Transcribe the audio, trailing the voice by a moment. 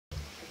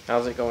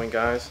How's it going,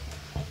 guys?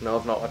 No,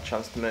 I've not had a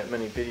chance to make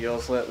many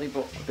videos lately,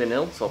 but I've been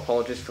ill, so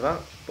apologies for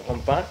that. But I'm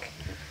back,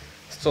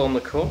 still on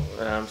the cut,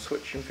 and I'm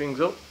switching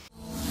things up.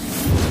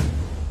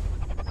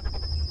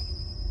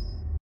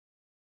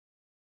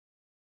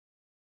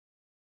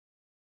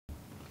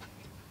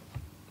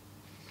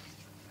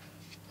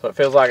 So it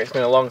feels like it's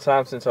been a long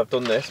time since I've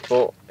done this,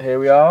 but here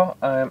we are.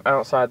 I'm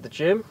outside the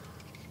gym.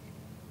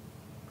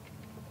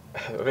 I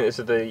think this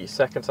is the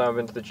second time I've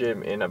been to the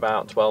gym in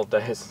about 12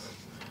 days.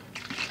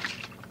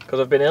 Because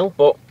I've been ill,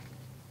 but...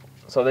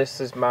 So this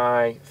is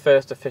my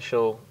first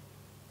official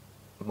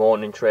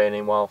morning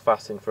training while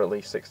fasting for at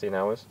least 16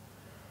 hours.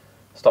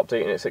 Stopped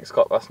eating at 6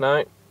 o'clock last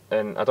night,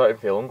 and I don't even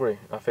feel hungry.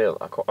 I've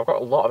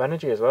got a lot of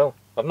energy as well.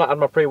 I've not had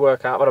my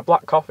pre-workout. I've had a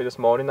black coffee this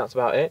morning, that's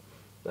about it.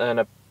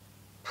 And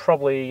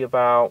probably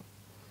about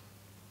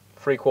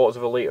 3/4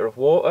 of a litre of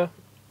water.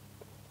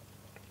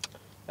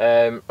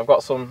 I've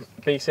got some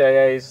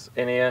BCAAs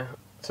in here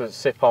to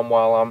sip on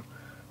while I'm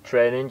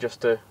training,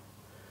 just to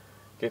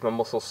give my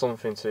muscles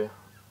something to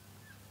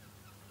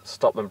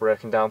stop them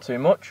breaking down too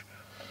much.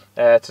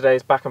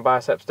 Today's back and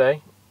biceps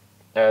day.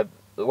 The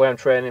way I'm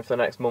training for the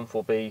next month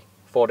will be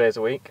 4 days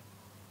a week.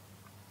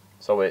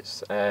 So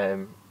it's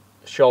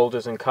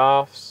shoulders and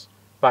calves,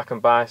 back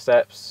and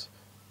biceps,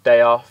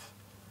 day off,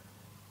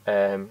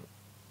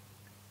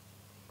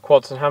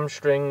 quads and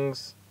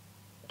hamstrings,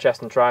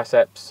 chest and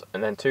triceps,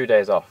 and then 2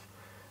 days off.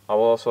 I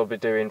will also be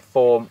doing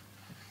 4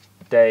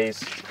 days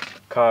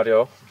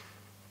cardio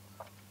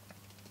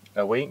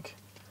a week,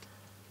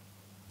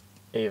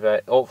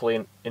 either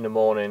hopefully in the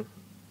morning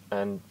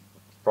and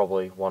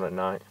probably 1 at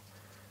night,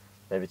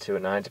 maybe 2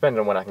 at night, depending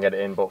on when I can get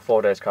it in, but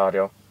 4 days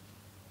cardio.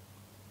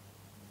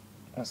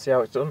 Let's see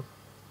how it's done.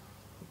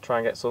 Try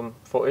and get some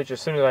footage.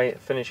 As soon as I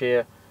finish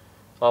here,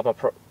 I'll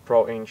have my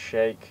protein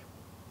shake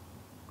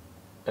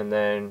and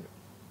then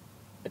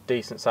a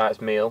decent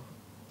sized meal.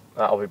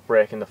 That'll be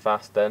breaking the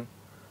fast then,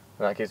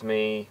 and that gives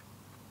me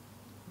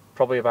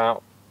probably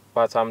about,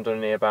 by the time I'm done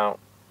in here, about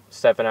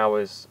 7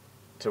 hours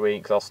to eat,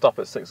 because I'll stop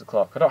at 6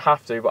 o'clock. I don't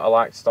have to, but I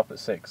like to stop at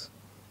 6.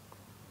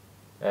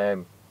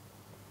 So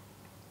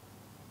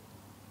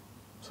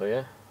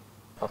yeah,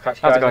 I'll catch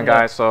you guys. How's it going,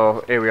 guys?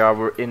 So here we are,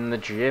 we're in the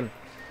gym,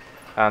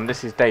 and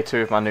this is day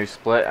 2 of my new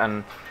split,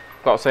 and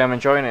I've got to say I'm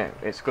enjoying it.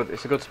 It's good.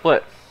 It's a good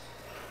split.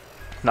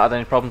 Not had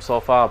any problems so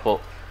far,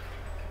 but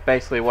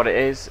basically what it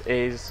is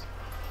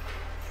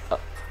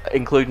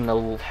including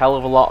a hell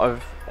of a lot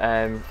of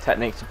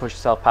techniques to push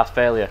yourself past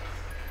failure.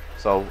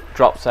 So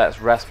drop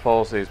sets, rest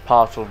pulses,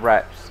 partial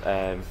reps,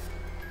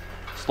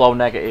 slow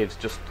negatives,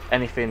 just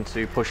anything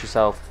to push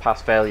yourself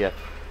past failure.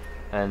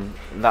 And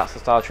that's the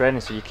style of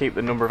training. So you keep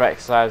the number of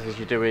exercises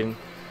you're doing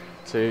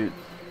to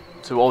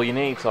all you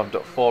need. So I've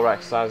got 4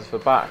 exercises for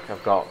back.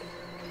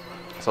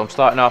 So I'm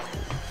starting off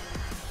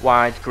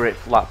wide grip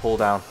lat pull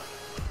down.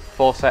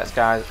 4 sets,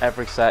 guys.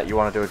 Every set you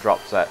want to do a drop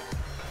set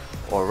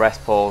or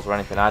rest pulls or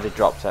anything. I did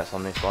drop sets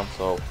on this one,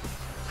 so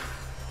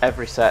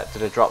every set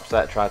did a drop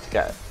set. Tried to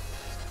get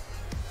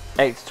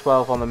 8 to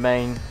 12 on the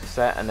main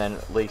set, and then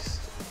at least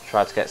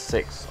try to get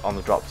 6 on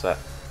the drop set.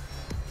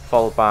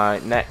 Followed by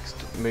next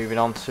moving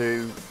on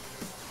to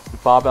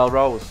barbell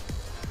rows.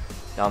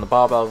 Now on the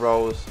barbell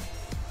rows,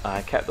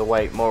 I kept the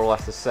weight more or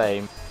less the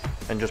same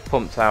and just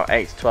pumped out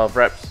 8 to 12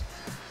 reps.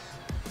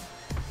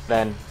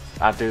 Then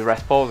I'd do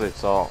rest pauses.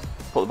 So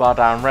put the bar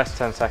down, rest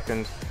 10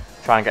 seconds,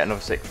 try and get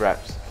another 6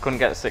 reps. Couldn't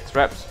get the 6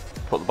 reps,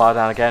 put the bar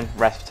down again,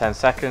 rest for 10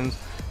 seconds,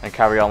 and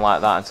carry on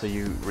like that until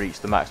you reach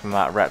the maximum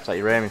amount of reps that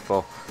you're aiming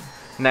for.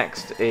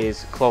 Next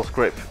is close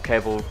grip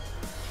cable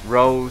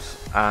rows,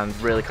 and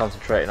really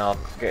concentrating on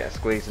getting a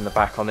squeeze in the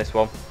back on this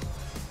one.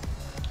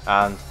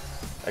 And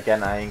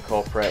again, I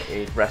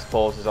incorporated rest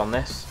pauses on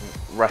this,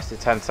 rested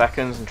 10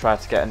 seconds and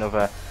tried to get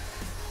another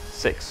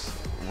 6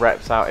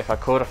 reps out if I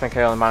could. I think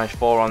I only managed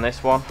 4 on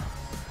this one,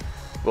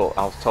 but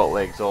I was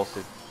totally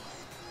exhausted,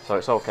 so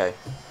it's okay.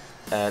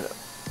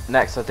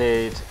 Next I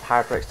did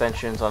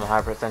hyperextensions on a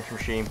hyperextension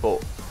machine,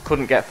 but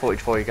couldn't get footage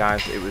for you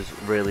guys. It was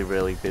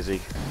really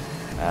busy,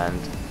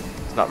 and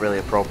it's not really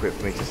appropriate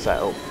for me to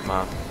set up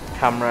my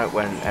camera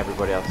when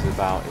everybody else is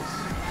about,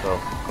 so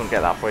couldn't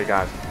get that for you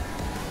guys.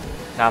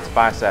 Now to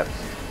biceps.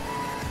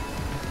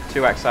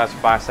 2 exercises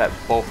for biceps,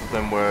 both of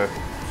them were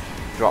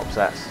drop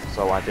sets.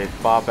 So I did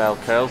barbell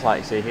curls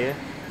like you see here,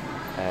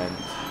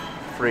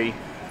 3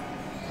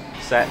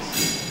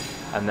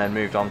 sets, and then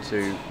moved on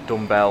to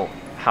dumbbell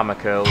hammer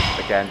curls,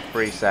 again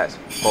 3 sets,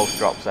 both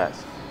drop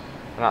sets.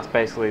 And that's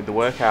basically the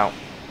workout.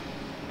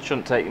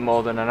 Shouldn't take you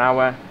more than an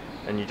hour,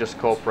 and you just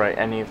incorporate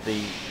any of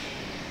the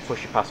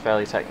push you past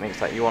failure techniques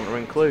that you want to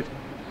include.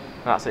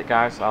 And that's it,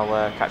 guys.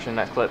 I'll catch you in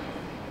the next clip.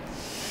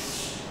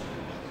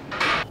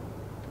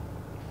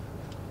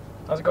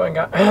 How's it going,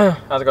 guys?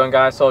 How's it going,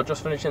 guys? So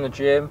just finishing the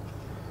gym.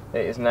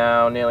 It is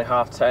now nearly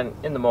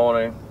 10:30 in the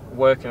morning.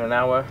 Working an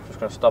hour. Just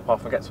going to stop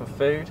off and get some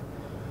food.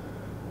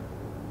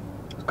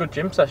 It's a good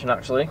gym session,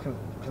 actually,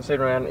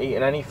 considering I haven't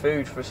eaten any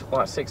food for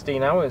like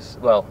 16 hours.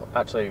 Well,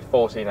 actually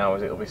 14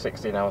 hours. It'll be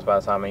 16 hours by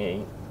the time I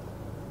eat.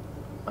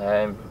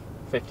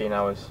 15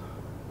 hours.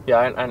 Yeah,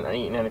 I ain't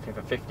eaten anything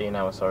for 15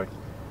 hours, sorry.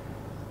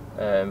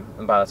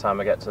 And by the time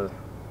I get to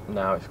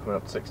now, it's coming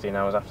up to 16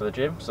 hours after the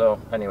gym. So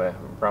anyway,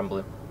 I'm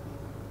rambling.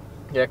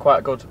 Yeah,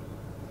 quite good.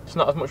 It's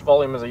not as much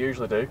volume as I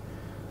usually do.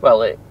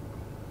 Well,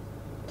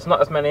 it's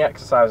not as many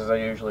exercises as I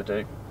usually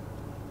do.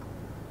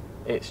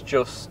 It's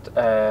just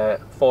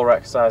 4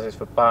 exercises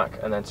for back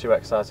and then 2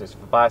 exercises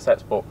for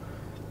biceps, but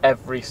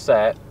every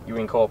set you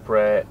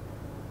incorporate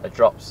a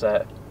drop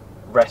set,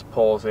 rest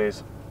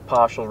pauses,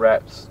 partial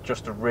reps,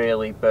 just to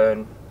really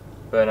burn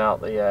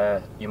out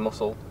the your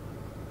muscle.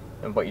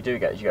 And what you do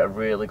get is you get a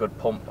really good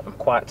pump. I'm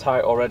quite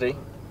tight already,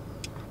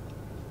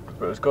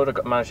 but it was good.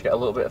 I managed to get a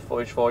little bit of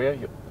footage for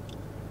you,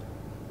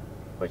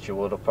 which you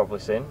would have probably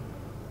seen.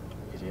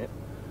 Idiot.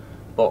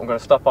 But I'm going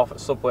to stop off at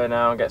Subway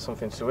now and get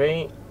something to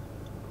eat.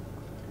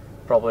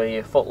 Probably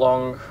a foot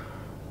long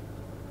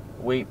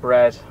wheat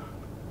bread.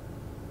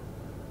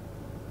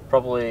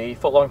 Probably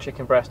foot long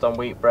chicken breast on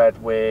wheat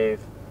bread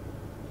with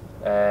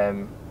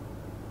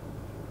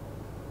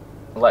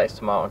lettuce,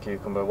 tomato and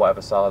cucumber,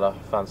 whatever salad I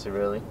fancy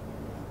really.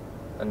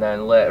 And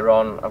then later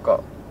on I've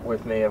got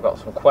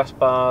some Quest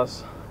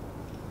bars.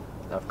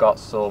 I've got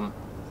some,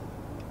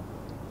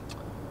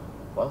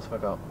 what else have I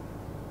got?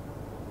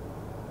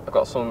 I've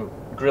got some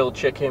grilled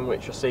chicken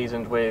which are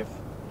seasoned with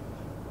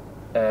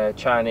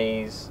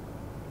Chinese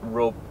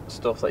rub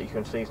stuff that you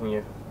can season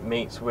your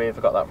meats with.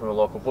 I got that from the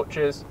local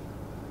butchers.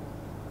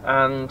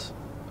 And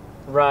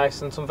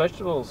rice and some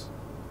vegetables.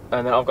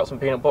 And then I've got some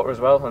peanut butter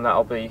as well, and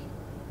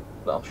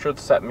that should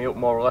set me up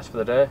more or less for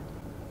the day.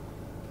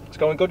 It's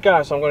going good,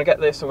 guys, so I'm going to get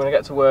this, I'm going to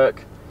get to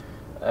work.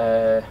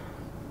 Got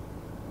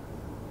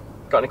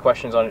any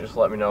questions on it, just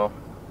let me know.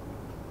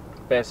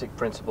 Basic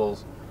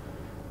principles: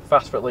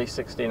 fast for at least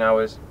 16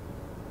 hours,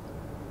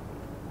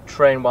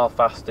 train while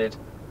fasted,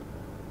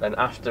 then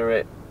after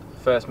it,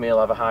 first meal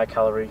have a high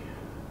calorie,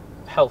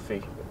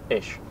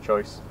 healthy-ish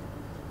choice,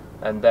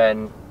 and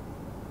then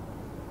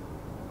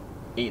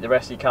eat the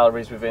rest of your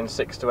calories within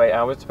 6 to 8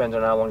 hours,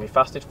 depending on how long you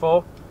fasted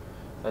for,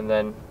 and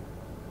then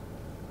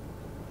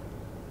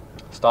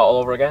start all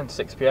over again.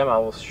 6 PM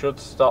I should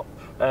stop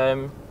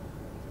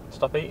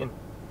eating.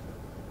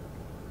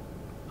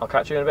 I'll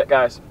catch you in a bit,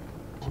 guys.